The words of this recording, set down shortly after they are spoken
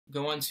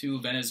go on to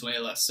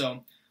Venezuela.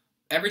 So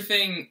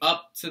everything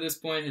up to this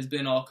point has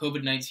been all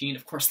COVID-19.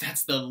 Of course,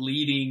 that's the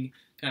leading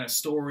kind of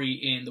story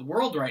in the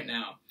world right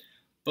now.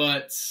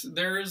 But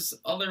there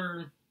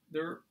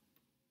are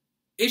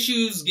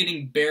issues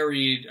getting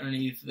buried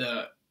underneath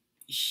the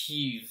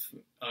heave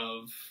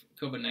of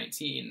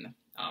COVID-19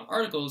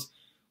 articles,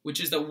 which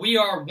is that we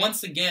are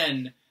once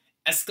again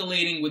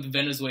escalating with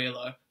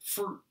Venezuela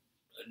for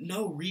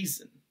no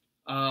reason.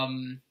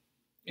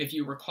 If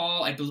you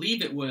recall, I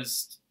believe it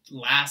was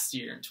last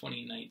year in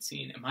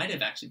 2019. It might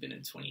have actually been in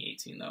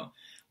 2018, though,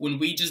 when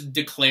we just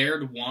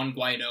declared Juan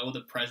Guaido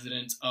the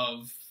president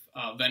of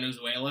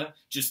Venezuela.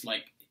 Just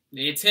like,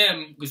 it's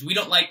him, because we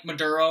don't like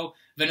Maduro.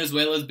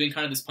 Venezuela has been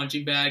kind of this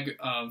punching bag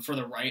for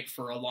the right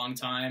for a long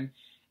time,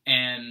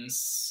 and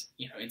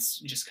it's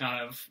just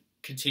kind of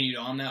continued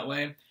on that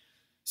way.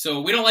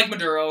 So we don't like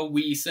Maduro.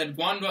 We said,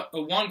 Juan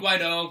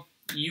Guaido,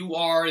 you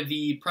are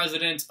the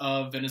president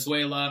of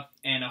Venezuela,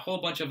 and a whole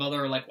bunch of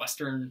other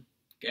Western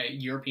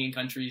European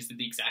countries did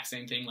the exact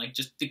same thing,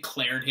 just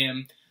declared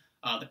him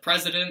the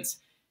president,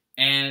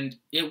 and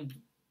it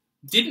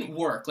didn't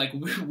work.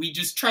 We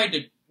just tried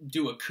to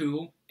do a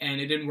coup,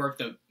 and it didn't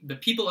work. The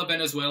people of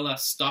Venezuela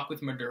stuck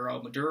with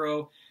Maduro.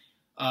 Maduro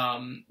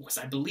was,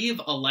 I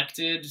believe,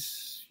 elected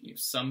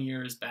some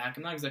years back.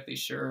 I'm not exactly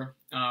sure.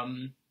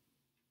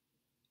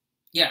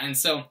 Yeah, and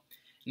so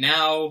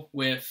now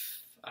with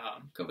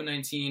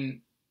COVID-19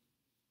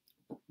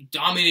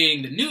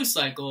 dominating the news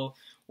cycle,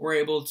 we're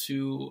able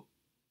to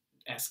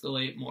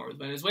escalate more with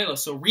Venezuela.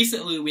 So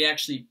recently we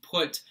actually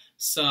put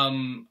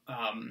some,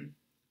 I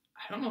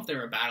don't know if they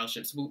were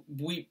battleships, but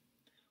we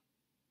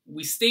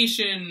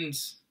stationed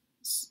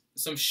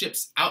some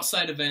ships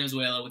outside of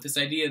Venezuela with this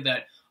idea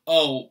that,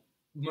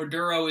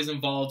 Maduro is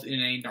involved in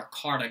a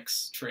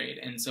narcotics trade,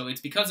 and so it's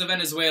because of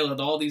Venezuela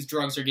that all these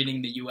drugs are getting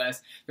in the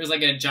U.S. There's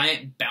a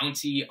giant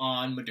bounty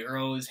on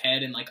Maduro's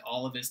head and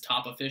all of his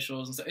top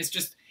officials, and so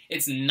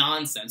it's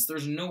nonsense.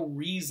 There's no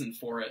reason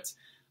for it.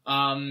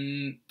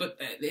 But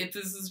this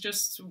is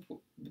just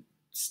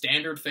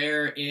standard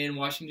fare in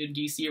Washington,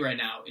 D.C. right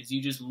now, is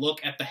you just look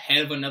at the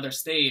head of another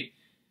state,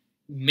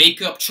 make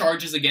up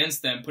charges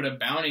against them, put a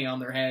bounty on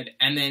their head,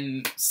 and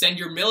then send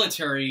your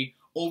military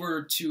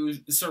over to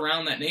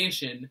surround that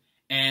nation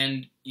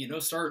and,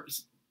 start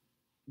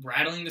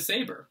rattling the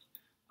saber.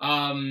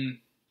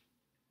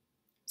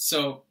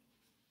 So,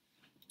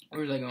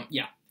 where was I going?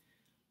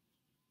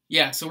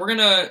 Yeah, so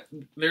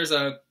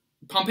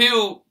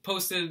Pompeo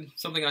posted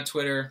something on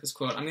Twitter, this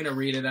quote, I'm going to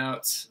read it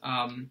out.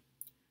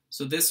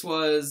 So this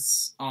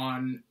was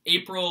on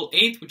April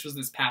 8th, which was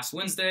this past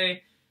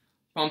Wednesday.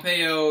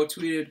 Pompeo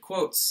tweeted,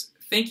 quotes,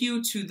 "Thank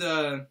you to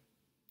the..."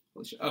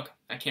 Okay,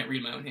 I can't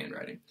read my own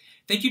handwriting.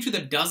 "Thank you to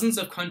the dozens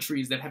of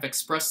countries that have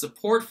expressed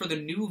support for the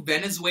new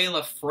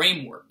Venezuela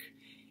framework.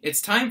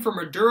 It's time for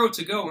Maduro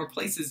to go and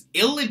replace his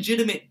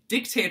illegitimate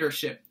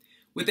dictatorship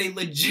with a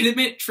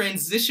legitimate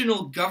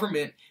transitional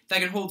government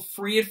that can hold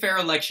free and fair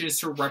elections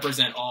to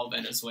represent all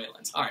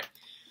Venezuelans." All right,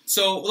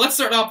 so let's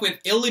start off with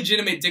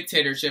illegitimate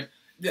dictatorship.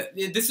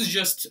 This is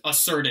just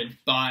asserted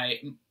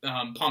by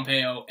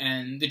Pompeo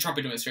and the Trump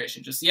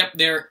administration. Yep,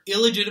 they're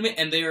illegitimate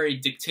and they are a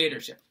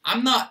dictatorship.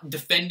 I'm not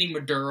defending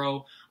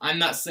Maduro. I'm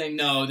not saying,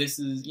 no, this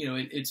is,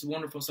 it's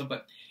wonderful stuff,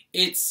 but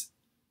it's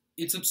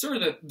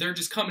absurd that they're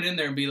just coming in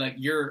there and be like,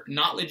 you're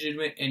not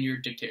legitimate and you're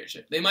a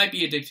dictatorship. They might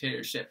be a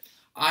dictatorship.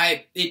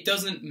 It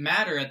doesn't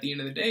matter at the end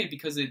of the day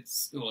because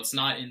it's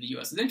not in the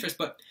U.S.'s interest.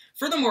 But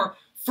furthermore,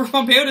 for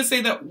Pompeo to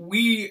say that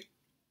we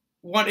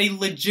want a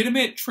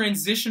legitimate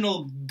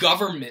transitional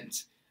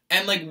government,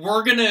 and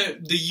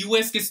the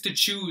U.S. gets to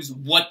choose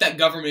what that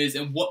government is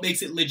and what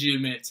makes it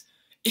legitimate,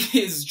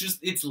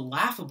 it's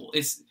laughable.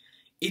 It's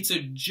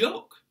a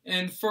joke.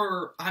 And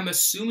I'm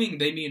assuming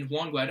they mean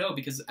Juan Guaido,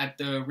 because at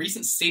the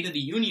recent State of the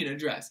Union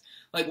address,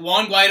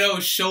 Juan Guaido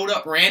showed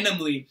up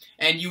randomly,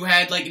 and you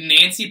had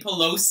Nancy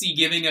Pelosi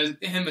giving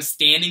him a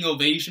standing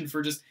ovation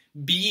for just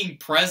being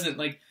present.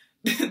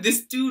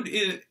 This dude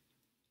is...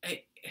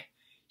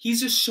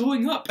 He's just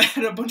showing up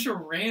at a bunch of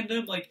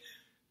random,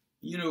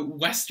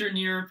 Western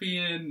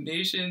European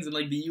nations and,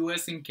 the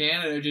U.S. and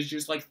Canada,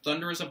 just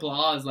thunderous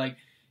applause.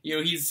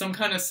 He's some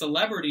kind of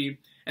celebrity.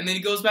 And then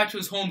he goes back to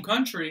his home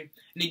country,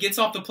 and he gets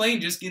off the plane,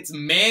 just gets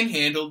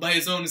manhandled by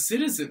his own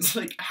citizens.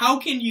 How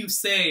can you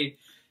say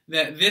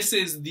that this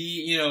is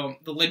the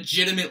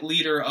legitimate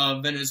leader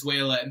of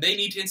Venezuela, and they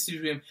need to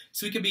institute him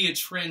so he can be a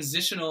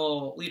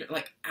transitional leader?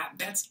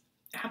 That's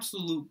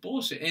absolute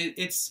bullshit.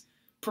 It's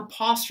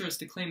preposterous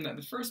to claim that in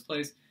the first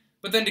place,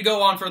 but then to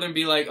go on further and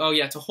be like,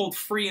 to hold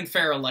free and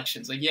fair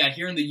elections.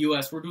 Here in the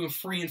U.S., we're doing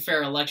free and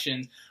fair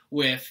elections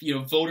with,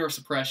 voter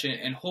suppression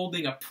and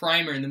holding a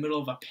primary in the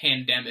middle of a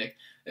pandemic.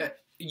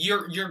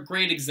 You're a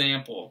great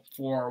example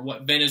for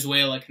what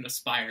Venezuela can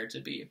aspire to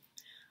be.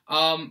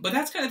 But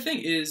that's kind of thing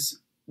is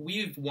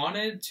we've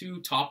wanted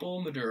to topple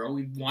Maduro.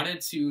 We've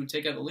wanted to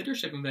take out the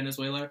leadership in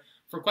Venezuela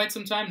for quite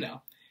some time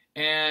now.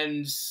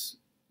 And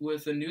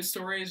with the news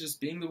stories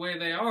just being the way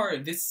they are,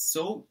 this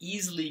so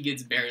easily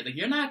gets buried.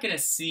 You're not going to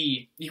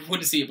see, you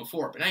wouldn't see it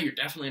before, but now you're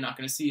definitely not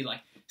going to see,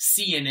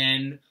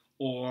 CNN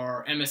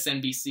or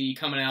MSNBC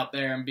coming out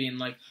there and being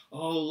like,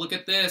 oh, look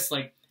at this,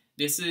 like,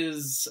 this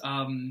is,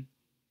 the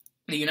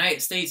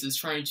United States is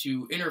trying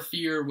to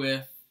interfere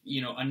with,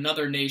 you know,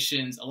 another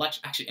nation's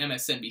election. Actually,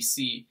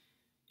 MSNBC,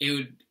 it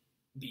would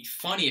be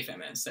funny if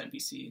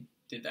MSNBC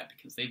did that,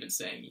 because they've been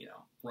saying, you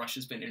know,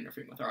 Russia's been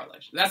interfering with our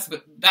election.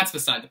 That's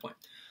beside the point.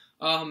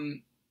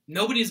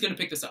 Nobody's going to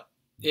pick this up.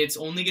 It's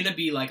only going to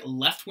be like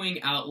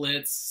left-wing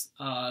outlets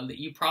that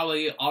you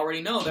probably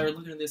already know. They're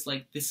looking at this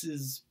like,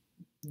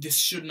 this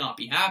should not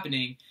be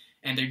happening,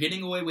 and they're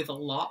getting away with a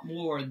lot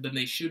more than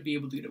they should be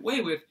able to get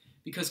away with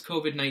because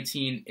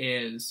COVID-19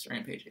 is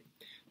rampaging.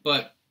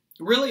 But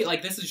really,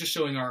 like, this is just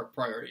showing our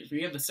priorities.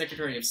 We have the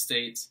Secretary of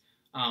State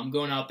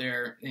going out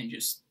there and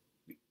just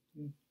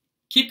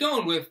keep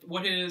going with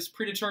what his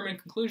predetermined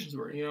conclusions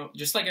were. You know,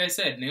 just like I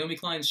said, Naomi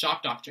Klein's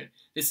shock doctrine.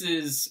 This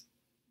is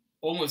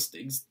almost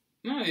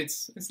no,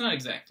 it's not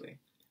exactly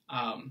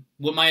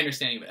what my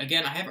understanding of it.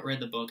 Again, I haven't read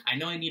the book. I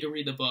know I need to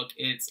read the book.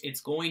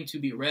 It's going to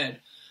be read,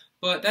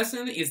 but that's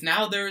the thing, is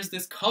now there is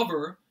this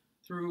cover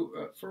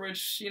through for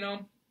which, you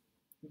know,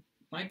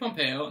 Mike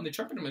Pompeo and the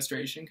Trump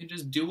administration can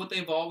just do what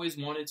they've always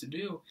wanted to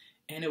do,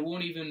 and it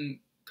won't even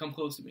come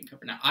close to being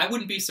covered. Now, I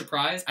wouldn't be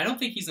surprised. I don't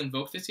think he's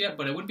invoked this yet,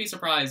 but I wouldn't be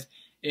surprised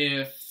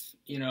if,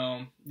 you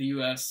know, the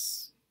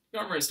U.S.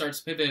 government starts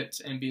to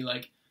pivot and be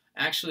like,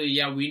 actually,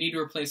 yeah, we need to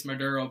replace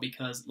Maduro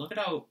because look at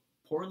how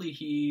poorly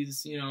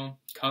he's, you know,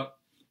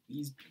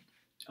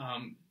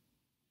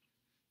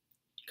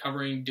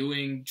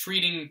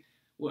 treating.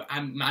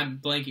 I'm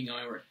blanking on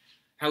my word.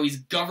 How he's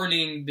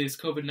governing this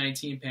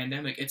COVID-19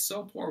 pandemic. It's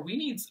so poor. We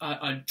need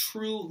a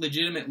true,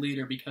 legitimate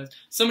leader, because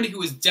somebody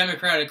who is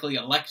democratically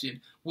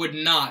elected would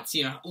not,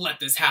 you know, let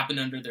this happen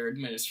under their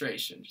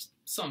administration. Just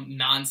some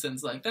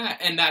nonsense like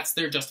that. And that's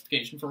their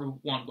justification for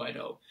Juan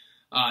Guaido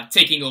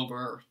taking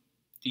over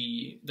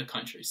the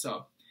country.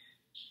 So,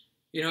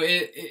 you know,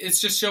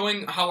 it's just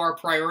showing how our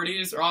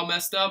priorities are all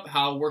messed up,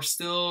 how we're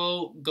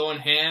still going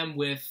ham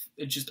with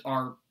just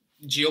our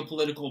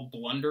geopolitical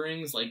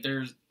blunderings. Like,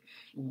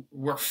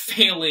 we're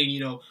failing, you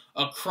know,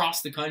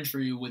 across the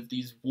country with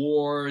these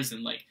wars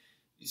and, like,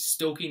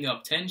 stoking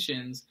up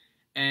tensions.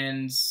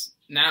 And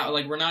now,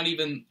 like, we're not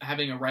even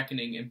having a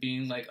reckoning and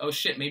being like, oh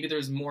shit, maybe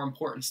there's more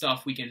important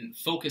stuff we can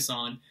focus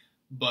on,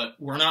 but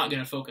we're not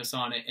going to focus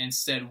on it.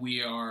 Instead,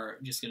 we are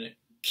just going to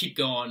keep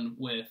going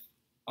with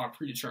our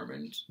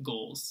predetermined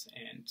goals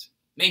and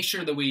make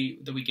sure that we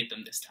get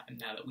them this time,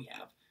 now that we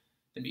have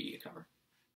the media cover.